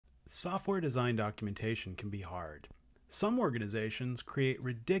Software design documentation can be hard. Some organizations create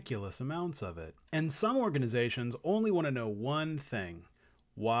ridiculous amounts of it. And some organizations only want to know one thing.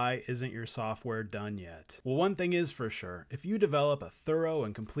 Why isn't your software done yet? Well, one thing is for sure. If you develop a thorough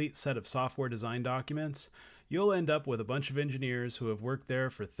and complete set of software design documents, you'll end up with a bunch of engineers who have worked there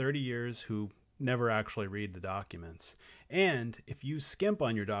for 30 years who never actually read the documents. And if you skimp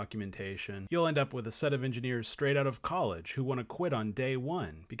on your documentation, you'll end up with a set of engineers straight out of college who want to quit on day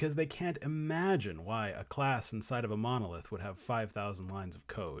one because they can't imagine why a class inside of a monolith would have 5,000 lines of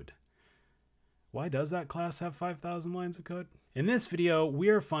code. Why does that class have 5,000 lines of code? In this video, we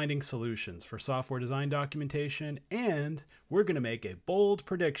are finding solutions for software design documentation, and we're going to make a bold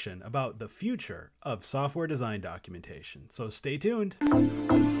prediction about the future of software design documentation. So stay tuned.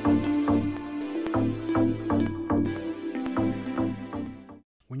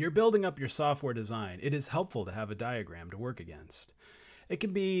 When you're building up your software design, it is helpful to have a diagram to work against. It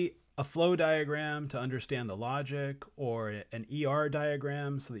can be a flow diagram to understand the logic, or an ER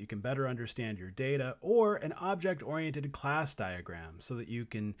diagram so that you can better understand your data, or an object-oriented class diagram so that you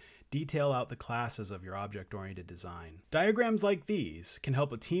can detail out the classes of your object-oriented design. Diagrams like these can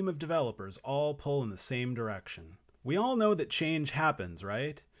help a team of developers all pull in the same direction. We all know that change happens,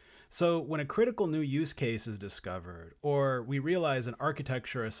 right? So when a critical new use case is discovered, or we realize an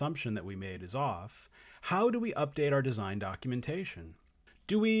architecture assumption that we made is off, how do we update our design documentation?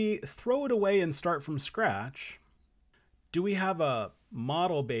 Do we throw it away and start from scratch? Do we have a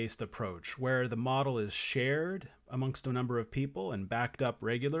model-based approach where the model is shared amongst a number of people and backed up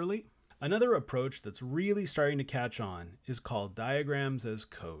regularly? Another approach that's really starting to catch on is called diagrams as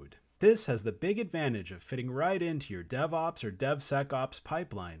code. This has the big advantage of fitting right into your DevOps or DevSecOps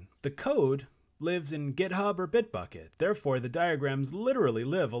pipeline. The code lives in GitHub or Bitbucket. Therefore, the diagrams literally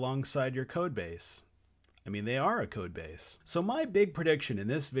live alongside your codebase. I mean, they are a code base. So my big prediction in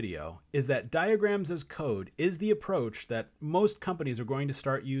this video is that diagrams as code is the approach that most companies are going to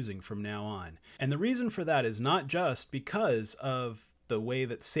start using from now on. And the reason for that is not just because of the way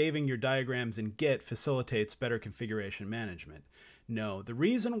that saving your diagrams in Git facilitates better configuration management. No, the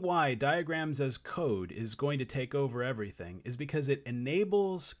reason why diagrams as code is going to take over everything is because it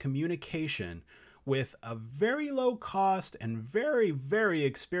enables communication with a very low cost and very, very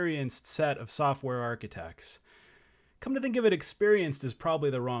experienced set of software architects. Come to think of it, experienced is probably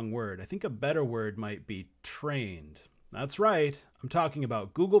the wrong word. I think a better word might be trained. That's right, I'm talking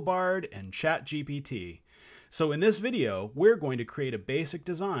about Google Bard and ChatGPT. So in this video, we're going to create a basic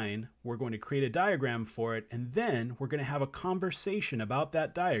design, we're going to create a diagram for it, and then we're going to have a conversation about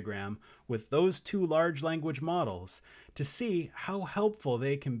that diagram with those two large language models to see how helpful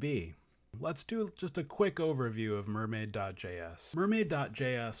they can be. Let's do just a quick overview of Mermaid.js.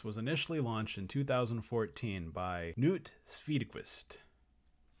 Mermaid.js was initially launched in 2014 by Knut Svedqvist.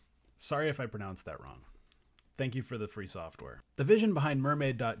 Sorry if I pronounced that wrong. Thank you for the free software. The vision behind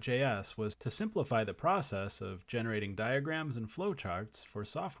Mermaid.js was to simplify the process of generating diagrams and flowcharts for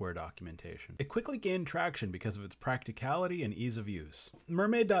software documentation. It quickly gained traction because of its practicality and ease of use.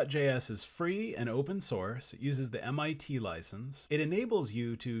 Mermaid.js is free and open source. It uses the MIT license. It enables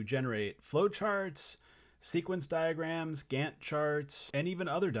you to generate flowcharts, sequence diagrams, Gantt charts, and even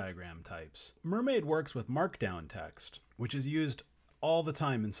other diagram types. Mermaid works with Markdown text, which is used all the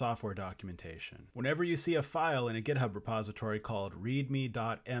time in software documentation. Whenever you see a file in a GitHub repository called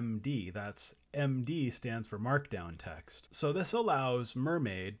readme.md, that's MD stands for Markdown text. So this allows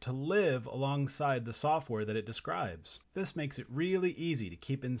Mermaid to live alongside the software that it describes. This makes it really easy to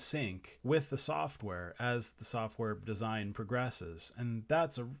keep in sync with the software as the software design progresses, and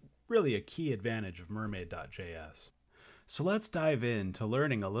that's really a key advantage of Mermaid.js. So let's dive into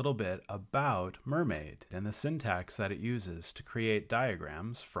learning a little bit about Mermaid and the syntax that it uses to create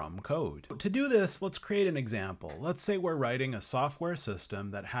diagrams from code. To do this, let's create an example. Let's say we're writing a software system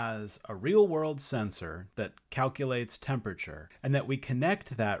that has a real-world sensor that calculates temperature, and that we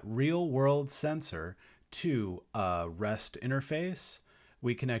connect that real-world sensor to a REST interface,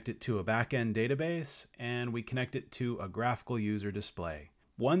 we connect it to a backend database, and we connect it to a graphical user display.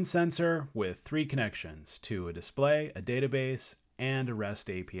 One sensor with 3 connections to a display, a database, and a REST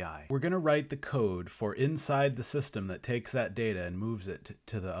API. We're going to write the code for inside the system that takes that data and moves it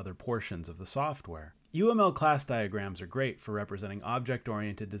to the other portions of the software. UML class diagrams are great for representing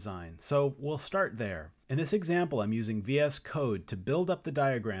object-oriented design, so we'll start there. In this example, I'm using VS Code to build up the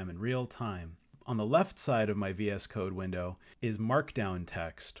diagram in real time. On the left side of my VS Code window is Markdown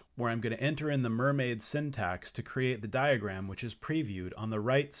text, where I'm going to enter in the Mermaid syntax to create the diagram, which is previewed on the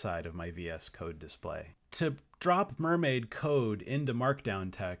right side of my VS Code display. To drop Mermaid code into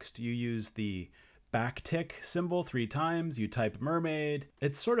Markdown text, you use the backtick symbol 3 times, you type mermaid.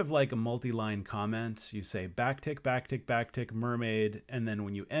 It's sort of like a multi-line comment. You say backtick, backtick, backtick, mermaid, and then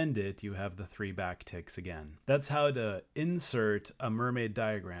when you end it, you have the 3 backticks again. That's how to insert a mermaid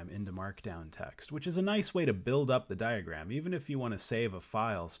diagram into Markdown text, which is a nice way to build up the diagram, even if you want to save a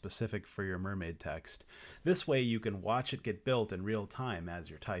file specific for your mermaid text. This way you can watch it get built in real time as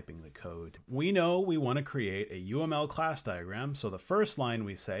you're typing the code. We know we want to create a UML class diagram, so the first line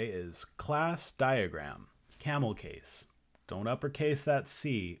we say is class diagram, camel case. Don't uppercase that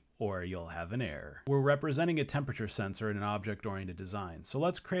C or you'll have an error. We're representing a temperature sensor in an object-oriented design, so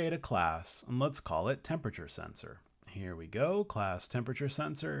let's create a class and let's call it temperature sensor. Here we go, class temperature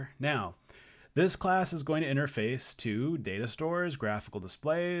sensor. Now, this class is going to interface to data stores, graphical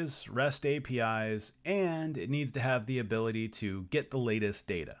displays, REST APIs, and it needs to have the ability to get the latest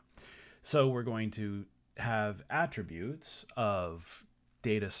data. So we're going to have attributes of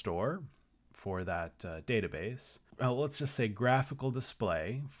data store for that database. Well, let's just say graphical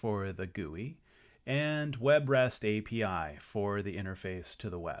display for the GUI and web REST API for the interface to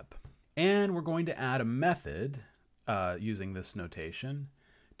the web. And we're going to add a method using this notation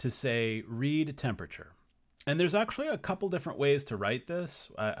to say read temperature. And there's actually a couple different ways to write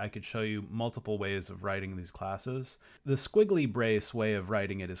this. I could show you multiple ways of writing these classes. The squiggly brace way of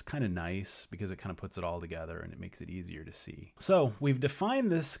writing it is kind of nice because it kind of puts it all together and it makes it easier to see. So we've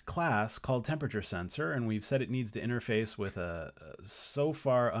defined this class called temperature sensor, and we've said it needs to interface with a so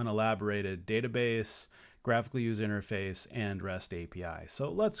far unelaborated database, graphical user interface, and REST API.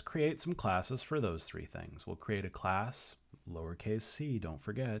 So let's create some classes for those 3 things. We'll create a class, lowercase c, don't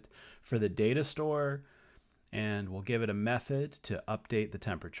forget, for the data store, and we'll give it a method to update the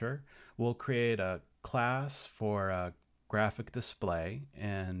temperature. We'll create a class for a graphic display,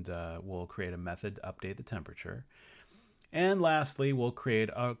 and we'll create a method to update the temperature. And lastly, we'll create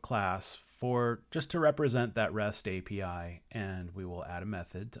a class for just to represent that REST API, and we will add a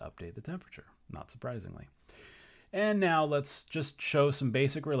method to update the temperature, not surprisingly. And now let's just show some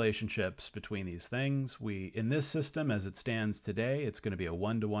basic relationships between these things. In this system, as it stands today, it's going to be a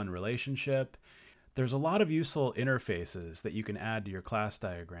one-to-one relationship. There's a lot of useful interfaces that you can add to your class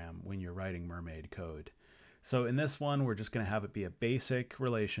diagram when you're writing Mermaid code. So in this one, we're just going to have it be a basic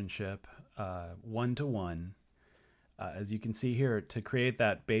relationship, one-to-one. As you can see here, to create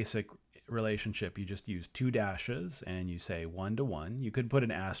that basic relationship, you just use 2 dashes and you say one-to-one. You could put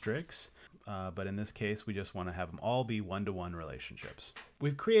an asterisk, but in this case, we just want to have them all be one-to-one relationships.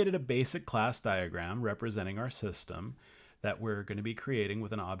 We've created a basic class diagram representing our system that we're going to be creating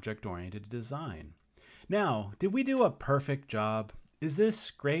with an object-oriented design. Now, did we do a perfect job? Is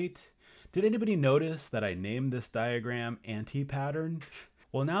this great? Did anybody notice that I named this diagram anti-pattern?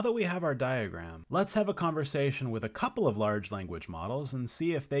 Well, now that we have our diagram, let's have a conversation with a couple of large language models and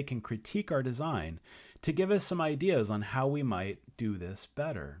see if they can critique our design to give us some ideas on how we might do this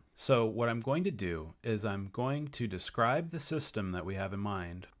better. So what I'm going to do is I'm going to describe the system that we have in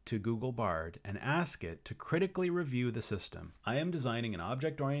mind to Google Bard and ask it to critically review the system. I am designing an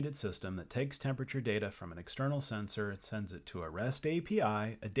object-oriented system that takes temperature data from an external sensor and sends it to a REST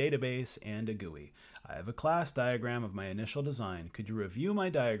API, a database, and a GUI. I have a class diagram of my initial design. Could you review my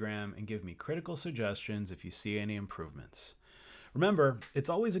diagram and give me critical suggestions if you see any improvements? Remember, it's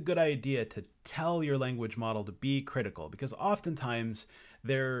always a good idea to tell your language model to be critical because oftentimes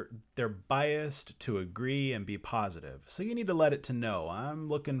they're biased to agree and be positive. So you need to let it to know, I'm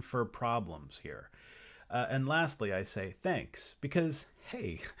looking for problems here. And lastly, I say thanks because,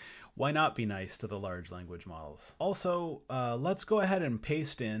 hey, why not be nice to the large language models? Also, let's go ahead and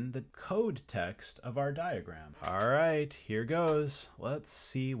paste in the code text of our diagram. All right, here goes. Let's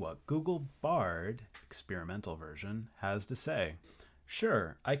see what Google Bard, experimental version, has to say.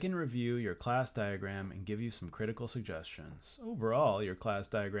 Sure, I can review your class diagram and give you some critical suggestions. Overall, your class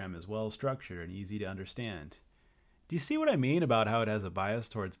diagram is well structured and easy to understand. Do you see what I mean about how it has a bias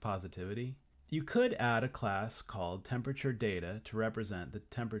towards positivity? You could add a class called temperature data to represent the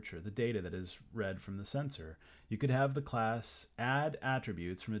temperature, the data that is read from the sensor. You could have the class add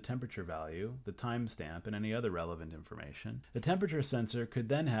attributes from the temperature value, the timestamp, and any other relevant information. The temperature sensor could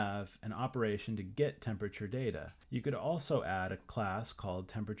then have an operation to get temperature data. You could also add a class called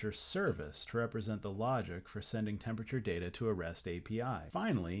temperature service to represent the logic for sending temperature data to a REST API.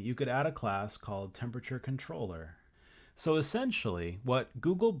 Finally, you could add a class called temperature controller. So essentially, what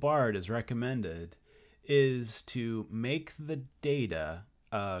Google Bard has recommended is to make the data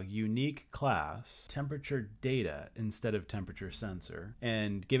a unique class, temperature data instead of temperature sensor,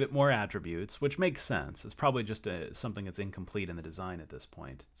 and give it more attributes, which makes sense. It's probably just something that's incomplete in the design at this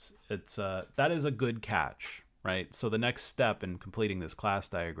point. That is a good catch, right? So the next step in completing this class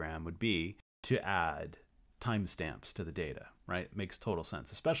diagram would be to add timestamps to the data, right? It makes total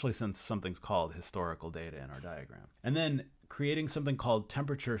sense, especially since something's called historical data in our diagram. And then creating something called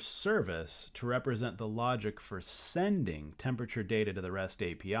temperature service to represent the logic for sending temperature data to the REST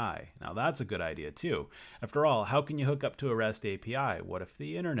API. Now that's a good idea too. After all, how can you hook up to a REST API? What if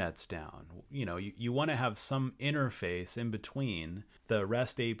the internet's down? You know, you want to have some interface in between the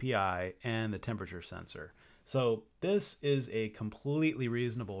REST API and the temperature sensor. So this is a completely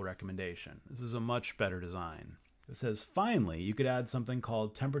reasonable recommendation. This is a much better design. It says, finally, you could add something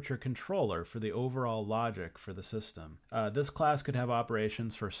called temperature controller for the overall logic for the system. This class could have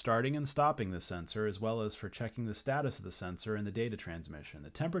operations for starting and stopping the sensor, as well as for checking the status of the sensor and the data transmission. The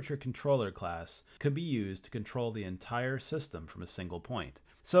temperature controller class could be used to control the entire system from a single point.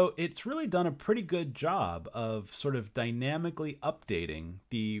 So it's really done a pretty good job of sort of dynamically updating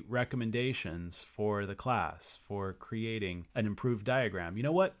the recommendations for the class for creating an improved diagram. You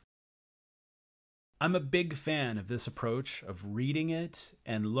know what? I'm a big fan of this approach of reading it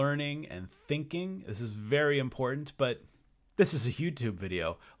and learning and thinking. This is very important, but this is a YouTube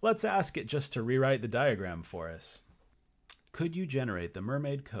video. Let's ask it just to rewrite the diagram for us. Could you generate the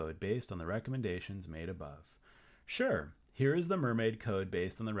Mermaid code based on the recommendations made above? Sure. Here is the Mermaid code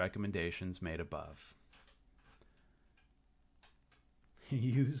based on the recommendations made above.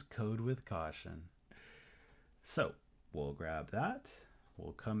 Use code with caution. So we'll grab that.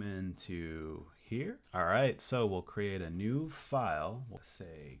 We'll come into here. All right, so we'll create a new file. We'll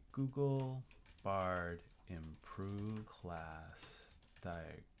say Google Bard improve class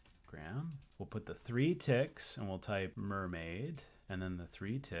diagram. We'll put the 3 ticks and we'll type mermaid and then the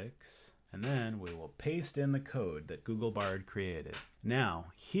 3 ticks. And then we will paste in the code that Google Bard created. Now,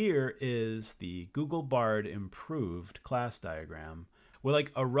 here is the Google Bard improved class diagram. With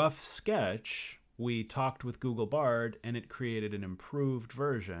like a rough sketch, we talked with Google Bard and it created an improved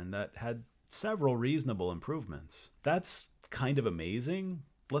version that had several reasonable improvements. That's kind of amazing.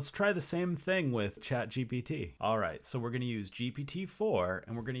 Let's try the same thing with ChatGPT. All right, so we're going to use GPT-4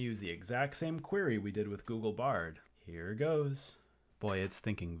 and we're going to use the exact same query we did with Google Bard. Here goes. Boy, it's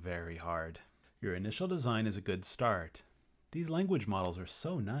thinking very hard. Your initial design is a good start. These language models are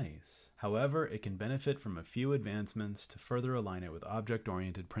so nice. However, it can benefit from a few advancements to further align it with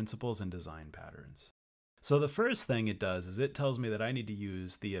object-oriented principles and design patterns. So the first thing it does is it tells me that I need to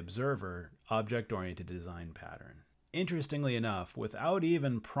use the observer object-oriented design pattern. Interestingly enough, without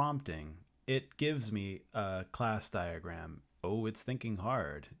even prompting, it gives me a class diagram. Oh, it's thinking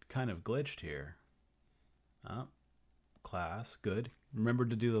hard. It kind of glitched here. Oh. Class, good. Remember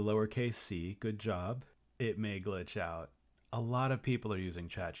to do the lowercase c, good job. It may glitch out. A lot of people are using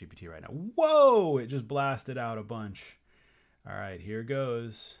ChatGPT right now. Whoa, it just blasted out a bunch. All right, here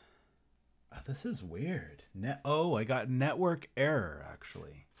goes. Oh, this is weird. Oh, I got network error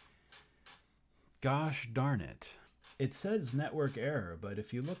actually. Gosh darn it. It says network error, but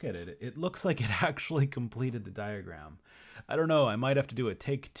if you look at it, it looks like it actually completed the diagram. I don't know, I might have to do a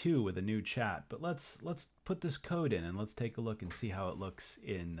take 2 with a new chat, but let's put this code in and let's take a look and see how it looks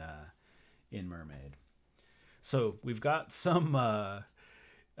in Mermaid. So we've got some,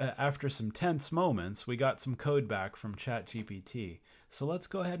 after some tense moments, we got some code back from ChatGPT. So let's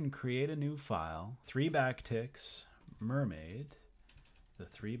go ahead and create a new file, 3 backticks, Mermaid, the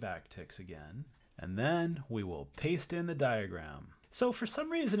 3 backticks again. And then we will paste in the diagram. So for some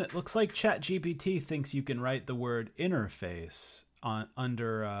reason, it looks like ChatGPT thinks you can write the word interface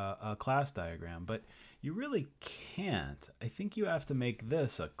under a class diagram, but you really can't. I think you have to make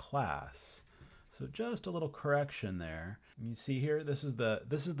this a class. So just a little correction there. You see here, this is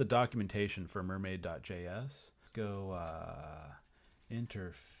the documentation for Mermaid.js. Let's go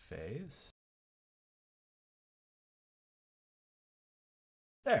interface.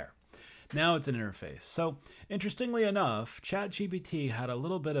 There. Now it's an interface. So interestingly enough, ChatGPT had a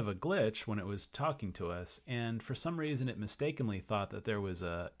little bit of a glitch when it was talking to us, and for some reason it mistakenly thought that there was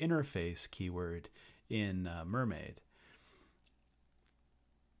a interface keyword in Mermaid.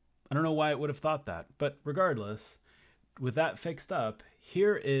 I don't know why it would have thought that, but regardless, with that fixed up,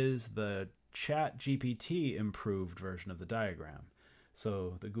 here is the ChatGPT improved version of the diagram.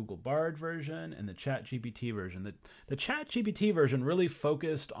 So the Google Bard version and the ChatGPT version. The ChatGPT version really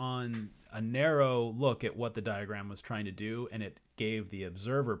focused on a narrow look at what the diagram was trying to do, and it gave the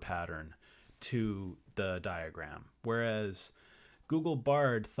observer pattern to the diagram. Whereas Google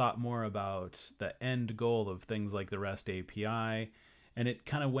Bard thought more about the end goal of things like the REST API, and it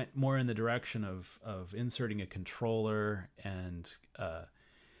kind of went more in the direction of inserting a controller and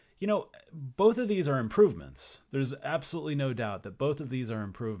you know, both of these are improvements. There's absolutely no doubt that both of these are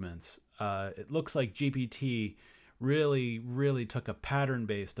improvements. It looks like GPT really took a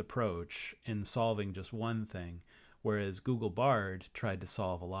pattern-based approach in solving just one thing, whereas Google Bard tried to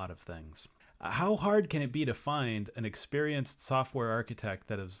solve a lot of things. How hard can it be to find an experienced software architect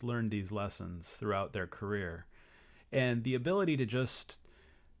that has learned these lessons throughout their career? And the ability to just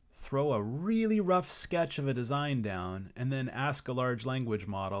throw a really rough sketch of a design down and then ask a large language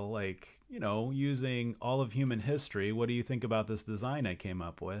model, like, using all of human history, what do you think about this design I came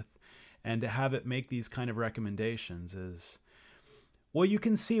up with? And to have it make these kind of recommendations is, well, you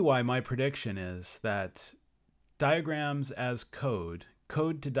can see why my prediction is that diagrams as code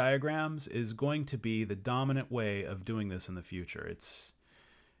to diagrams is going to be the dominant way of doing this in the future.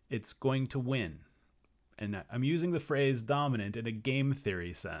 It's going to win. And I'm using the phrase dominant in a game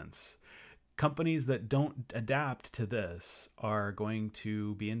theory sense. Companies that don't adapt to this are going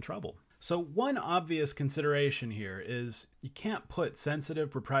to be in trouble. So one obvious consideration here is you can't put sensitive,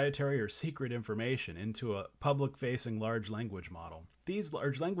 proprietary, or secret information into a public-facing large language model. These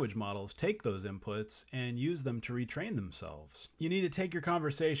large language models take those inputs and use them to retrain themselves. You need to take your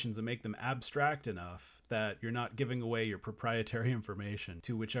conversations and make them abstract enough that you're not giving away your proprietary information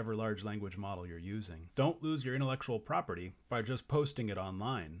to whichever large language model you're using. Don't lose your intellectual property by just posting it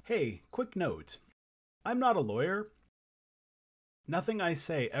online. Hey, quick note. I'm not a lawyer. Nothing I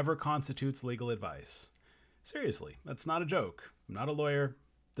say ever constitutes legal advice. Seriously, that's not a joke. I'm not a lawyer.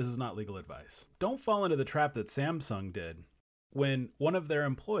 This is not legal advice. Don't fall into the trap that Samsung did when one of their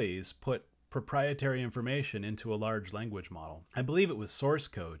employees put proprietary information into a large language model. I believe it was source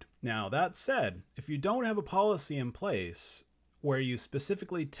code. Now, that said, if you don't have a policy in place where you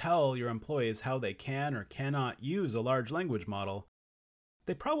specifically tell your employees how they can or cannot use a large language model,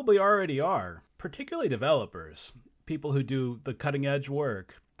 they probably already are, particularly developers. People who do the cutting edge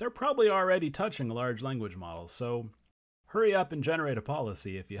work, they're probably already touching a large language model, so hurry up and generate a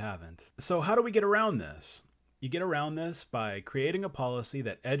policy if you haven't. So how do we get around this? You get around this by creating a policy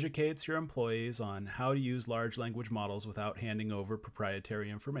that educates your employees on how to use large language models without handing over proprietary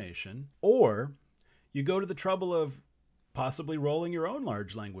information, or you go to the trouble of possibly rolling your own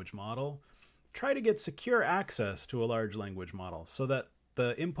large language model. Try to get secure access to a large language model so that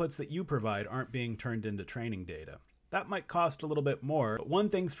the inputs that you provide aren't being turned into training data. That might cost a little bit more, but one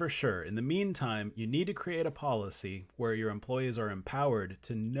thing's for sure. In the meantime, you need to create a policy where your employees are empowered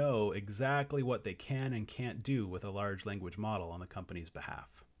to know exactly what they can and can't do with a large language model on the company's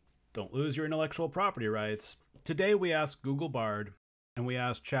behalf. Don't lose your intellectual property rights. Today we asked Google Bard and we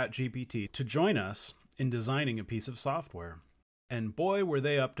asked ChatGPT to join us in designing a piece of software. And boy, were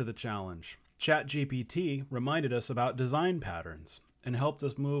they up to the challenge. ChatGPT reminded us about design patterns and helped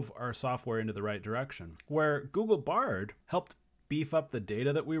us move our software into the right direction, where Google Bard helped beef up the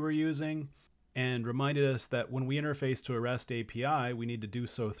data that we were using and reminded us that when we interface to a REST API, we need to do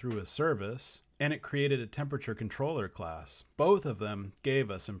so through a service, and it created a temperature controller class. Both of them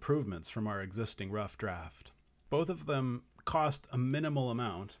gave us improvements from our existing rough draft. Both of them cost a minimal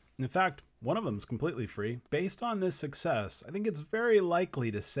amount. In fact, one of them is completely free. Based on this success, I think it's very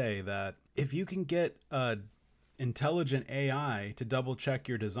likely to say that if you can get a intelligent AI to double check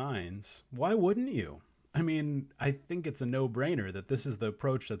your designs, why wouldn't you? I mean, I think it's a no-brainer that this is the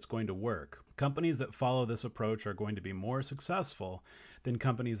approach that's going to work. Companies that follow this approach are going to be more successful than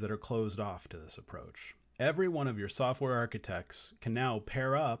companies that are closed off to this approach. Every one of your software architects can now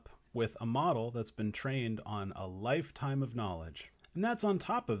pair up with a model that's been trained on a lifetime of knowledge. And that's on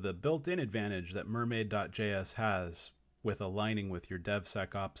top of the built-in advantage that Mermaid.js has with aligning with your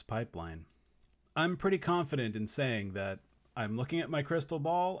DevSecOps pipeline. I'm pretty confident in saying that I'm looking at my crystal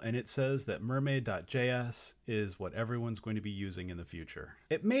ball and it says that Mermaid.js is what everyone's going to be using in the future.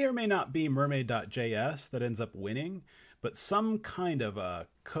 It may or may not be Mermaid.js that ends up winning, but some kind of a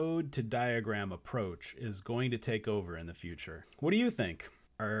code to diagram approach is going to take over in the future. What do you think?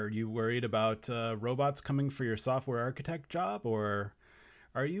 Are you worried about robots coming for your software architect job, or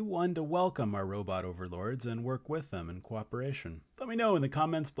are you one to welcome our robot overlords and work with them in cooperation? Let me know in the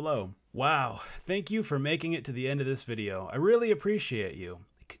comments below. Wow, thank you for making it to the end of this video. I really appreciate you.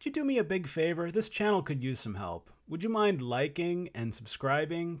 Could you do me a big favor? This channel could use some help. Would you mind liking and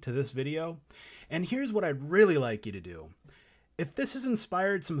subscribing to this video? And here's what I'd really like you to do. If this has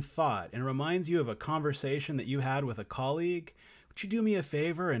inspired some thought and reminds you of a conversation that you had with a colleague, would you do me a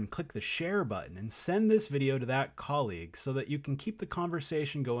favor and click the share button and send this video to that colleague so that you can keep the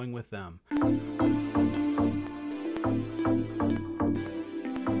conversation going with them.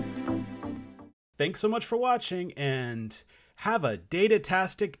 Thanks so much for watching and have a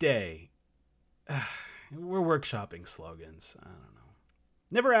data-tastic day. We're workshopping slogans. I don't know.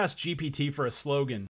 Never ask GPT for a slogan.